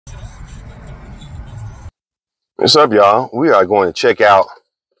What's up, y'all? We are going to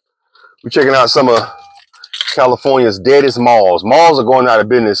we're checking out some of California's deadest malls. Malls are going out of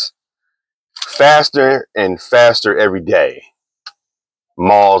business faster and faster every day.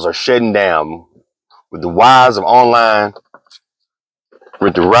 Malls are shutting down with the rise of online,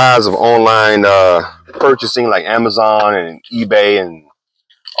 purchasing like Amazon and eBay and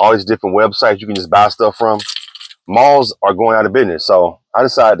all these different websites you can just buy stuff from. Malls are going out of business. So I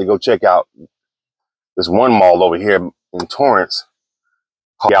decided to go check out this one mall over here in Torrance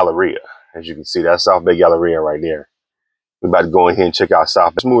called Galleria. As you can see, that's South Bay Galleria right there. We're about to go in here and check out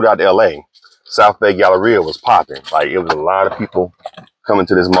South Bay. Just moved out to LA. South Bay Galleria was popping. Like, it was a lot of people coming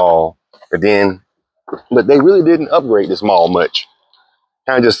to this mall. But they really didn't upgrade this mall much.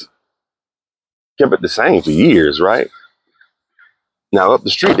 Kind of just kept it the same for years, right? Now, up the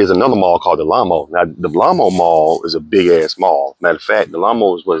street, there's another mall called the Lamo. Now, the Lamo Mall is a big-ass mall. Matter of fact, the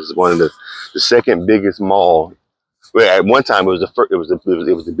Lamo was one of the second biggest mall. Well, at one time, it was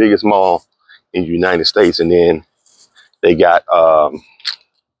the biggest mall in the United States. And then they got Mall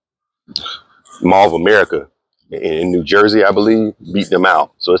of America in New Jersey, I believe, beat them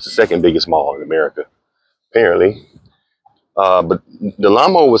out. So it's the second biggest mall in America, apparently. But the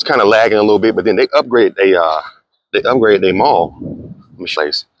Lamo was kind of lagging a little bit, but then they upgraded their mall.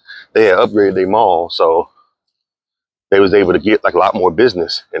 Place. They had upgraded their mall, so they was able to get like a lot more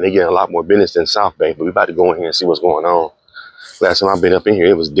business, and they get a lot more business than South Bay. But we're about to go in here and see what's going on. Last time I've been up in here,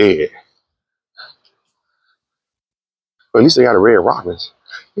 it was dead. But at least they got a Red Robin's.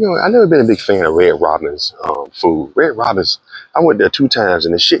 You know, I've never been a big fan of Red Robin's food. Red Robin's, I went there 2 times,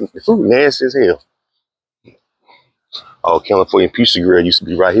 and the food nasty as hell. Oh, California Pizza Grill used to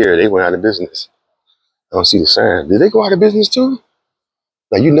be right here. They went out of business. I don't see the sign. Did they go out of business too?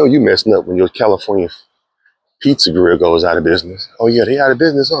 Now, you know you messing up when your California Pizza Grill goes out of business. Oh yeah, they out of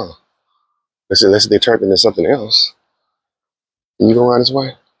business, huh? Unless they turned into something else. Can you go around this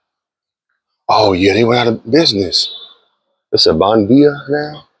way? Oh yeah, they went out of business. It's a Bon Via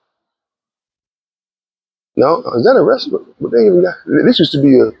now. No, is that a restaurant? What they even got? This used to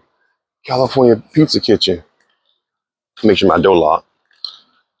be a California Pizza Kitchen. Make sure my door locked.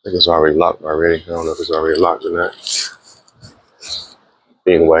 I think it's already locked already. I don't know if it's already locked or not.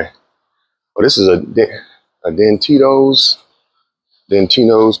 Anyway, oh, this is a Dentino's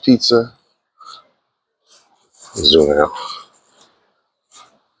Pizza. Let's zoom out.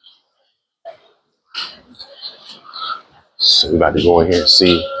 So we're about to go in here and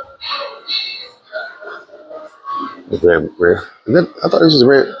see. I thought this was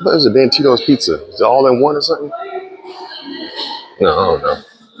a Dentino's Pizza. Is it all in one or something? No, I don't know.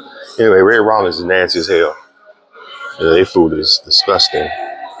 Anyway, Red Robin's is nasty as hell. Yeah, their food is disgusting.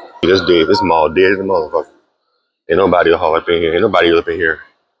 This dead. This mall dead as a motherfucker. Ain't nobody up in here. Ain't nobody up in here.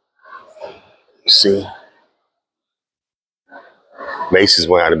 You see? Macy's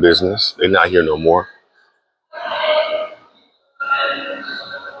went out of business. They're not here no more.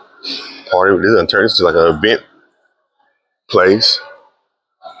 Party, this done turned into like an event place.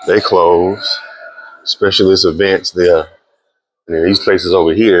 They close. Specialist events there. And then these places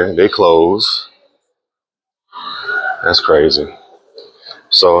over here, they close. That's crazy.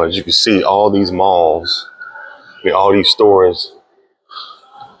 So as you can see, all these malls, all these stores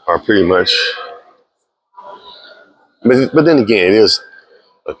are pretty much, but then again, it is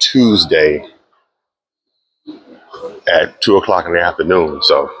a Tuesday at 2 o'clock in the afternoon.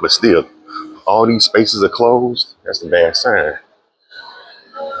 So, but still, all these spaces are closed. That's a bad sign.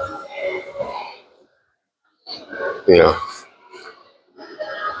 You know.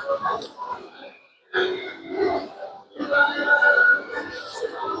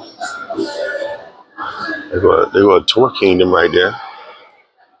 They go to Tour Kingdom right there.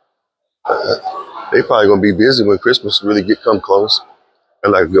 They probably gonna be busy when Christmas really come close.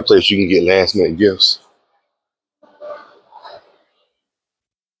 And like a good place you can get last minute gifts.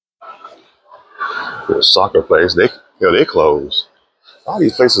 The soccer place, they closed. All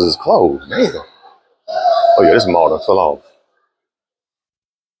these places is closed. Damn. Oh yeah, this mall done fell off.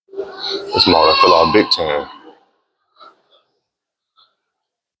 This mall done fell off big time.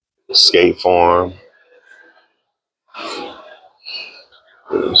 Skate Farm.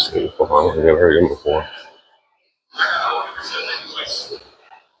 Skate Farm. I've never heard of them before.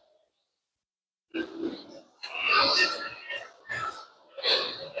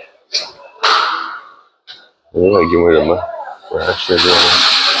 I'm gonna get rid of my brown sugar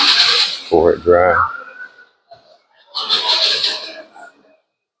for it dry.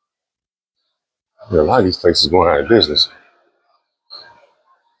 A lot of these places going out of business.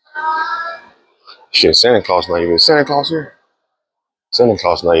 Shit, Santa Claus here? Santa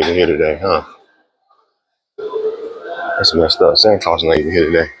Claus not even here today, huh? That's messed up. Santa Claus not even here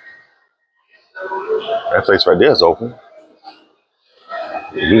today. That place right there is open.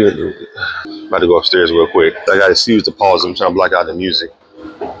 Good. About to go upstairs real quick. I gotta see the pause. I'm trying to block out the music.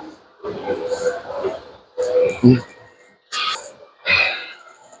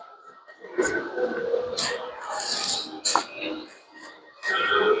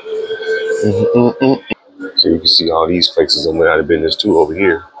 So you can see all these places that went out of business too over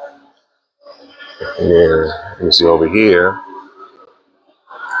here. And then you can see over here.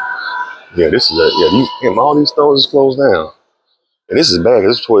 Yeah, this is all these stores is closed down. And this is bad.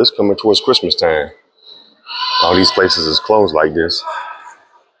 It's coming towards Christmas time. All these places is closed like this.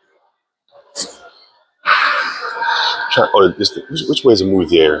 Which way is the movie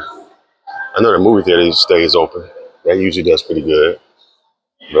theater? I know the movie theater stays open. That usually does pretty good.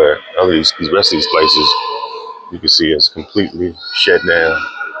 But other these rest of these places, you can see it's completely shut down.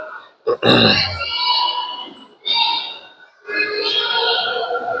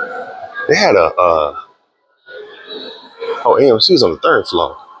 They had AMC is on the third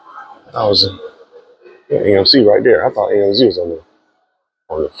floor. I was AMC right there. I thought AMC was on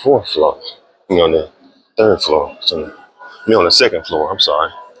the fourth floor. On the third floor. On the second floor. I'm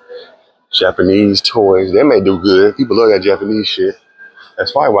sorry. Japanese toys. They may do good. People love that Japanese shit.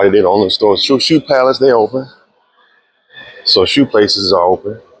 That's probably why they did all the stores. Shoe Palace, they open. So shoe places are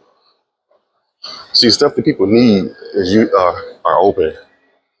open. See, stuff that people need are open.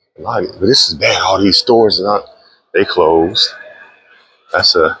 But this is bad. All these stores they closed.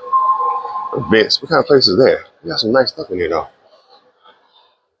 That's events. What kind of place is that? They got some nice stuff in there though.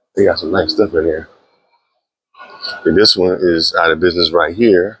 They got some nice stuff in there. And this one is out of business right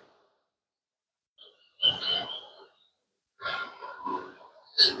here.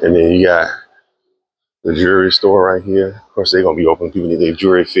 And then you got the jewelry store right here. Of course, they're gonna be open. People need their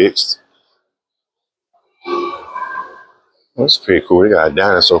jewelry fixed. That's pretty cool. They got a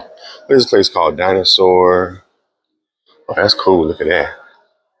dinosaur. There's a place called Dinosaur. Oh, that's cool. Look at that.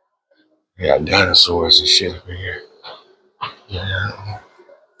 They got dinosaurs and shit up in here. Yeah.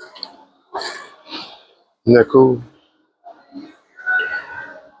 Isn't that cool?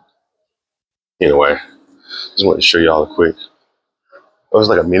 Anyway, just wanted to show y'all a quick. It was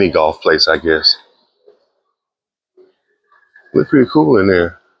like a mini golf place, I guess. Look pretty cool in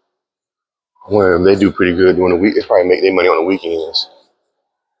there. When they do pretty good during the week, they probably make their money on the weekends.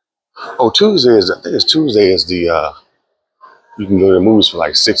 Oh, I think Tuesday is the you can go to the movies for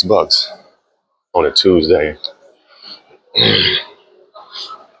like $6 on a Tuesday.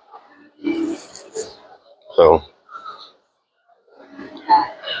 So,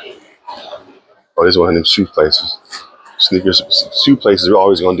 this is one of them shoe places. Shoe places are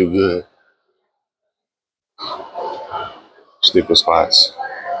always gonna do good. Sneaker spots.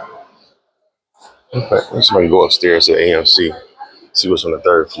 Let's somebody go upstairs to AMC, see what's on the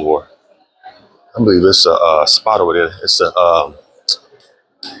third floor. I believe it's a spot over there. It's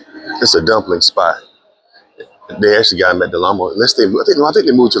a dumpling spot. They actually got them at the Lamo. I think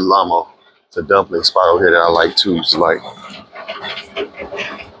they moved to the Lamo. It's a dumpling spot over here that I like too. It's like,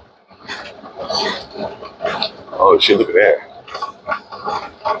 oh shit, look at that.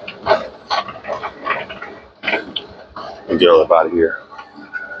 Let me get all up out of here.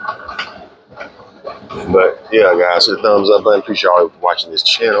 But yeah, guys, hit the thumbs up button. Appreciate y'all watching this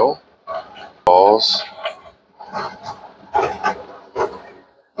channel. Pause.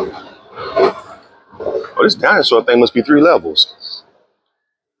 Oh, this dinosaur thing must be 3 levels.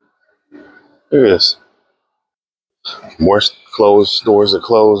 Look at this. More closed stores are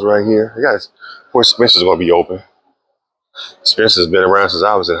closed right here. Guys, of course, Spencer's gonna be open. Spencer's been around since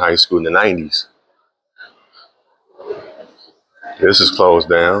I was in high school in the 90s. This is closed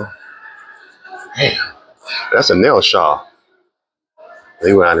down. Damn, that's a nail shop.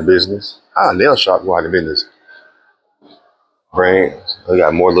 They went out of business. How a nail shop go out of business? Brands. They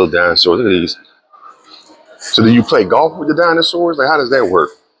got more little dinosaurs. Look at these. So do you play golf with the dinosaurs? Like, how does that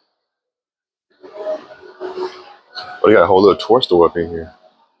work? Oh, they got a whole little toy store up in here.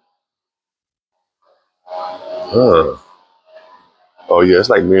 Huh. Oh yeah, it's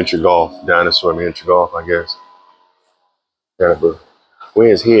like miniature golf. Dinosaur miniature golf, I guess.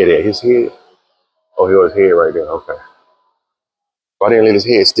 Where's his head at? His head? Oh, he got his head right there. Okay. Why didn't let his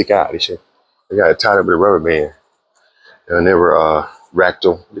head stick out? They got it tied up with a rubber band. And they were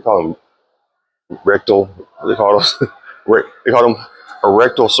rectal. What do you call them? Rectal. What do they call those? They call them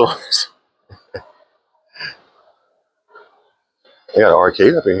erectosaurus. They got an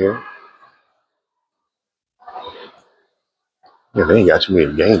arcade up in here. Yeah, they ain't got too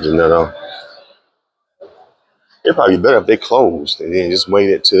many games in there though. It'd probably be better if they closed and then just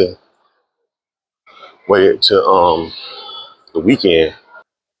waited waited to the weekend.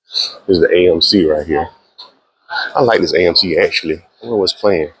 This is the AMC right here. I like this AMC actually. I don't know what's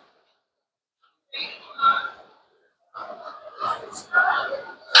playing.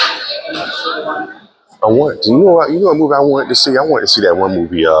 I want to, you know what movie I wanted to see? I wanted to see that one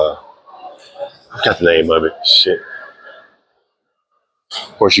movie, I got the name of it. Shit.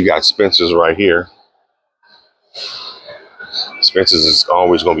 Of course you got Spencer's right here. Spencer's is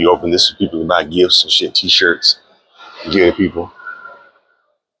always gonna be open. This is people who buy gifts and shit, t-shirts, give people.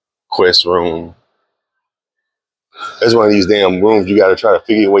 Quest room. That's one of these damn rooms you gotta try to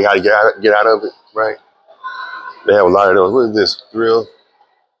figure a way how to get out of it, right? They have a lot of those. What is this? Thrill?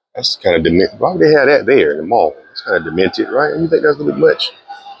 That's kind of demented. Why would they have that there in the mall? It's kind of demented, right? You think that's a little bit much?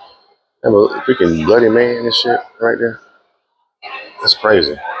 Have a freaking bloody man and shit right there. That's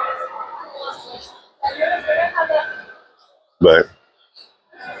crazy. But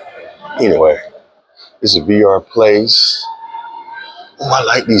anyway, this is a VR place. Oh, I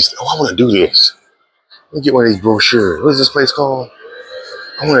like these. Oh, I want to do this. Let me get one of these brochures. What is this place called?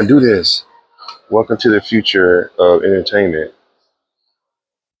 I want to do this. Welcome to the future of entertainment.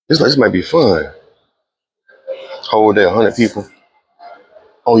 This might be fun. Whole day, 100 people.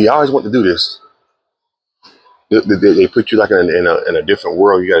 Oh, yeah, I always want to do this. They put you like in a different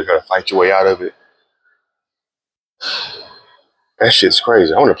world. You gotta try to fight your way out of it. That shit's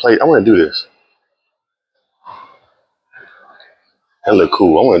crazy. I want to play. I want to do this. That look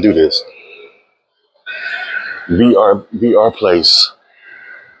cool. I want to do this. VR place.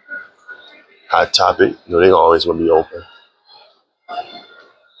 Hot Topic. You know, they always want to be open.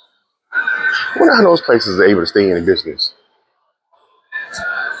 I wonder how those places are able to stay in business.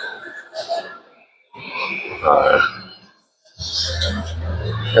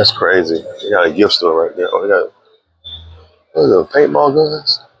 That's crazy. They got a gift store right there. Oh, they got what are those, paintball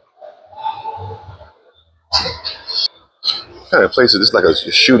guns? What kind of place is this? Like a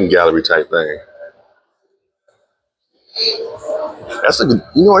shooting gallery type thing. That's like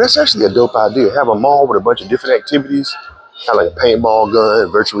that's actually a dope idea. Have a mall with a bunch of different activities, kind of like a paintball gun,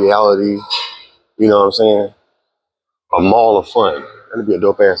 virtual reality. You know what I'm saying? A mall of fun. That'd be a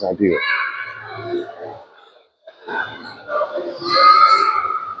dope ass idea.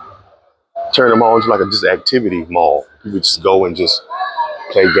 Turn them all into like a just activity mall. People just go and just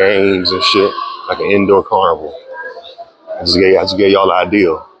play games and shit, like an indoor carnival. I just gave y'all the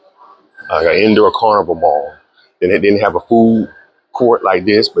idea. Like an indoor carnival mall. Then it didn't have a food court like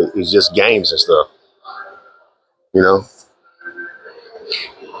this, but it's just games and stuff. You know?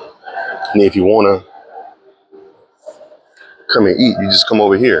 And if you wanna come and eat, you just come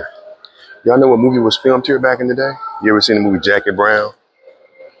over here. Y'all know what movie was filmed here back in the day? You ever seen the movie Jackie Brown?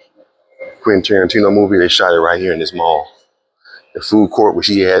 Quentin Tarantino movie, they shot it right here in this mall. The food court where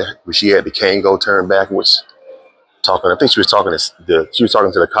she had the Kango turned backwards. I think she was talking to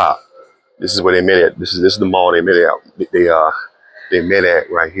the cop. This is where they met at. This is the mall they met at. They met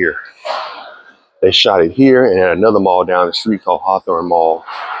at right here. They shot it here and at another mall down the street called Hawthorne Mall.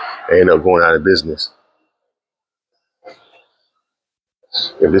 They ended up going out of business.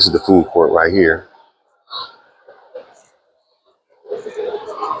 And this is the food court right here.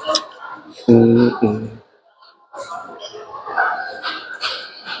 Mm-mm.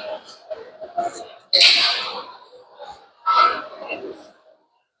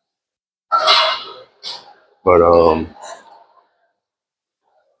 But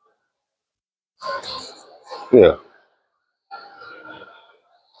yeah,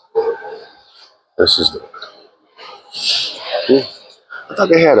 this is the. Yeah. I thought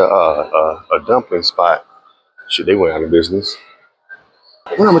they had a dumpling spot. Shit, they went out of business.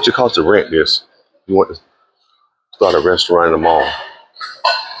 I wonder how much it costs to rent this. You want to start a restaurant in the mall.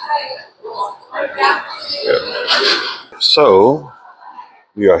 Yeah. So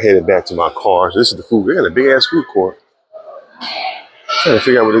we are headed back to my car. So this is the food. We got a big ass food court. I'm trying to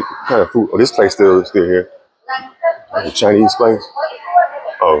figure out what kind of food. Oh, this place still here. Like a Chinese place.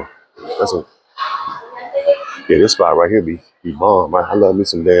 Oh, that's a. Yeah, this spot right here be bomb. I love me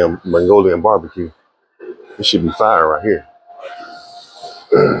some damn Mongolian barbecue. This should be fire right here.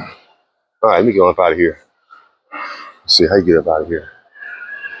 All right, let me get up out of here. Let's see how you get up out of here.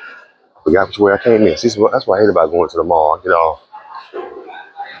 Forgot which way I came in. See, that's why I hate about going to the mall. I get all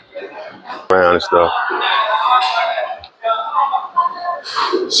around and stuff.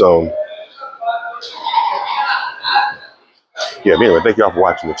 So, yeah, but anyway, thank y'all for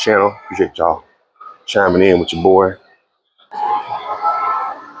watching the channel. Appreciate y'all chiming in with your boy.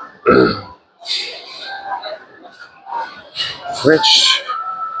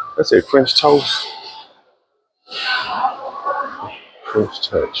 Let's say French toast. French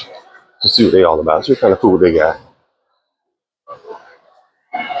touch. to see what they all about. See what kind of food they got.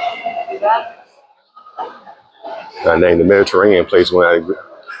 I named the Mediterranean place went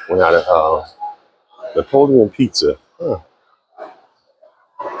out of Napoleon Pizza. Huh.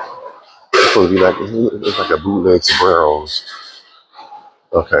 It's supposed to be like it's like a bootleg Sombreros.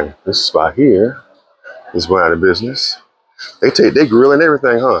 Okay, this spot here is going out of business. They grill and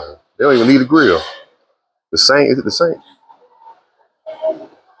everything, huh? They don't even need a grill. The same, is it the same?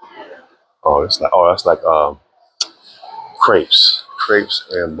 Oh, that's like crepes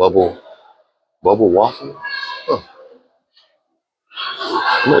and bubble waffle. Huh.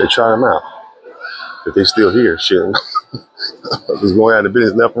 I'm gonna try them out if they still here. Shit, it's going out of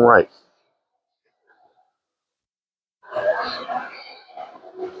business left and right.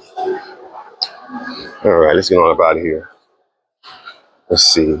 All right, let's get on up out of here. Let's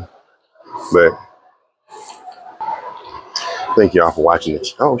see, but thank y'all for watching it.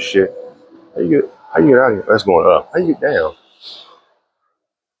 Oh shit, how you get out of here? That's going up. How you get down?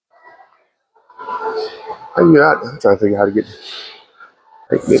 How you get out? I'm trying to figure out how to get.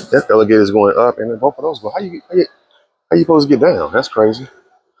 That alligator's going up, and then both of those go. How you supposed to get down? That's crazy.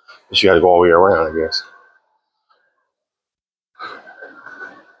 But you got to go all the way around, I guess.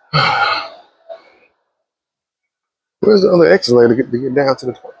 Where's the other exit lane to get down to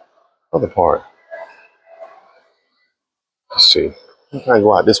the other part? Let's see. I'm trying to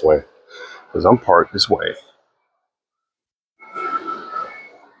go out this way because I'm parked this way.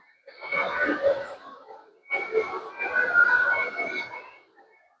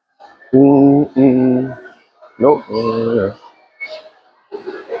 Nope.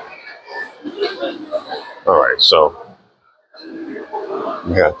 All right, so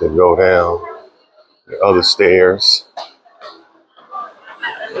you have to go down the other stairs.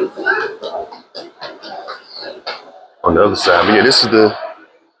 On the other side, but yeah, this is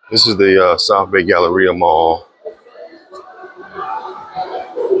the South Bay Galleria Mall.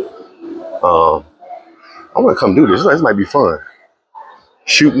 I want to come do this. This might be fun.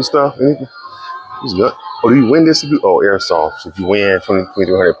 Shooting stuff. Anything. It's good. Oh, do you win this? Oh, airsoft. So if you win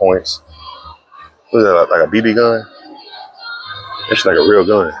 2,300 points. What is that, like a BB gun? It's like a real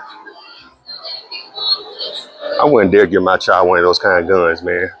gun. I wouldn't dare give my child one of those kind of guns,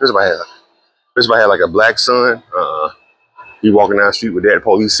 man. This if I had like a black son, he walking down the street with that,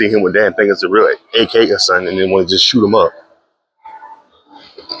 police see him with that and think it's a real AK or something, and then want to just shoot him up.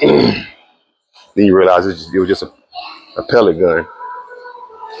 Then you realize it was just a pellet gun.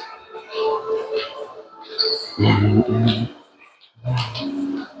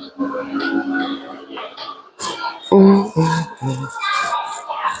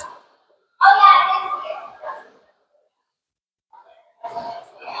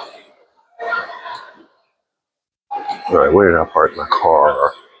 All right, where did I park my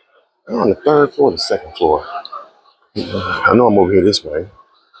car? I'm on the third floor or the second floor. I know I'm over here this way.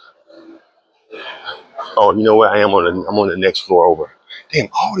 Oh, you know what? I'm on the next floor over. Damn,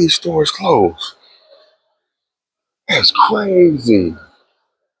 all these stores closed. That's crazy.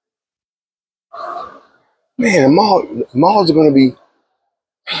 Man, malls are gonna be.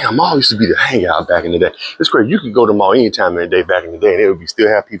 Damn, mall used to be the hangout back in the day. It's crazy. You could go to the mall anytime in the day back in the day, and it would be still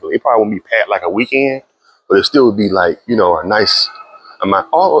have people. It probably wouldn't be packed like a weekend, but it still would be like, a nice amount.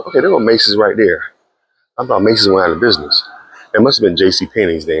 Oh, okay, there go Macy's right there. I thought Macy's went out of business. It must have been J.C.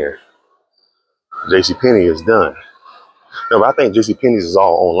 Penney's there. J.C. Penney is done. No, but I think J.C. Penney's is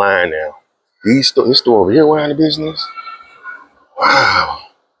all online now. This store over here went out of business. Wow.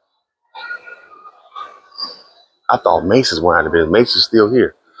 I thought Macy's went out of business. Macy's still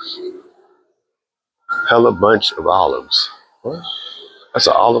here. Hella bunch of olives. What? That's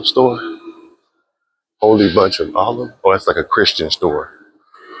an olive store? Holy bunch of olive? Oh, that's like a Christian store.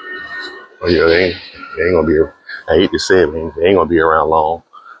 Oh yeah, they ain't gonna be. I hate to say it, man. They ain't gonna be around long.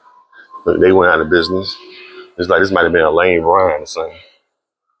 But they went out of business. It's like this might have been a Lane Bryant or something.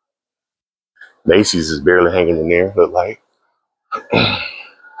 Macy's is barely hanging in there. Look like.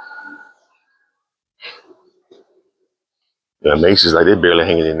 Yeah, Macy's like they're barely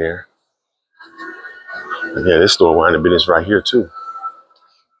hanging in there. And yeah, this store went out of business right here too.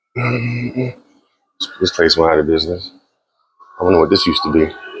 This place went out of business. I wonder what this used to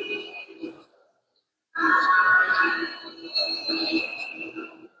be.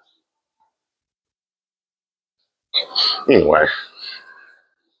 Anyway,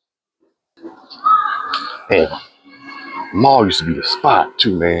 damn, mall used to be the spot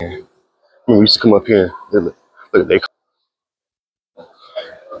too, man. We used to come up here. Look, they.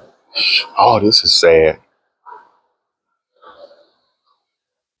 Oh, this is sad.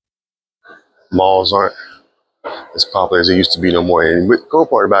 Malls aren't. as popular as it used to be no more. And the cool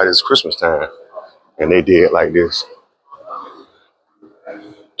part about it is Christmas time. And they did like this.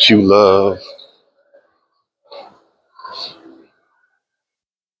 Q Love.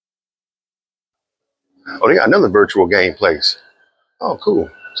 Oh, they got another virtual game place. Oh, cool.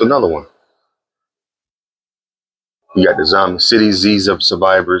 It's another one. You got the Zombie City, Z's of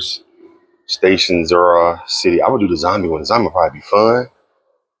Survivors, Station Zora City. I would do the zombie one. The zombie would probably be fun.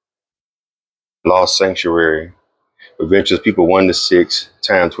 Lost Sanctuary. Adventures, people 1 to 6.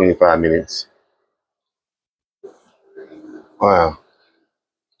 Time 25 minutes. Wow.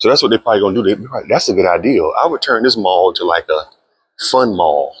 So that's what they're probably gonna do. That's a good idea. I would turn this mall into like a fun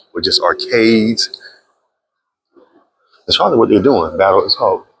mall with just arcades. That's probably what they're doing. Battle. It's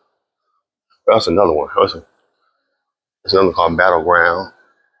called. That's another one. There's another one called Battleground.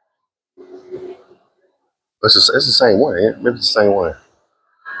 It's the same one. Yeah? Maybe it's the same one.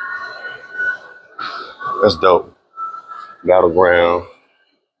 That's dope. Battleground.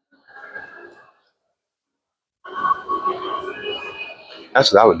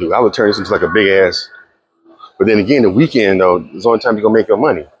 That's what I would do. I would turn this into like a big ass. But then again, the weekend though, is the only time you're gonna make your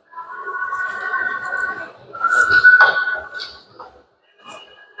money.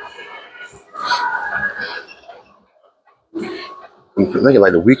 I'm thinking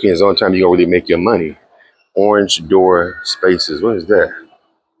like the weekend is the only time you're gonna really make your money. Orange Door Spaces. What is that?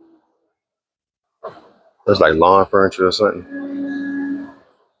 That's like lawn furniture or something.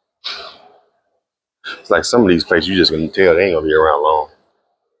 It's like some of these places you just gonna tell they ain't gonna be around long.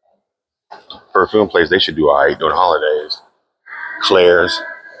 Perfume place, they should do all right during the holidays. Claire's.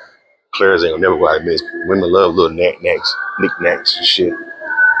 Claire's ain't gonna never go out of business. Women love little knickknacks and shit.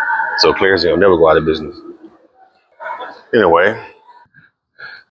 So Claire's ain't gonna never go out of business. Anyway.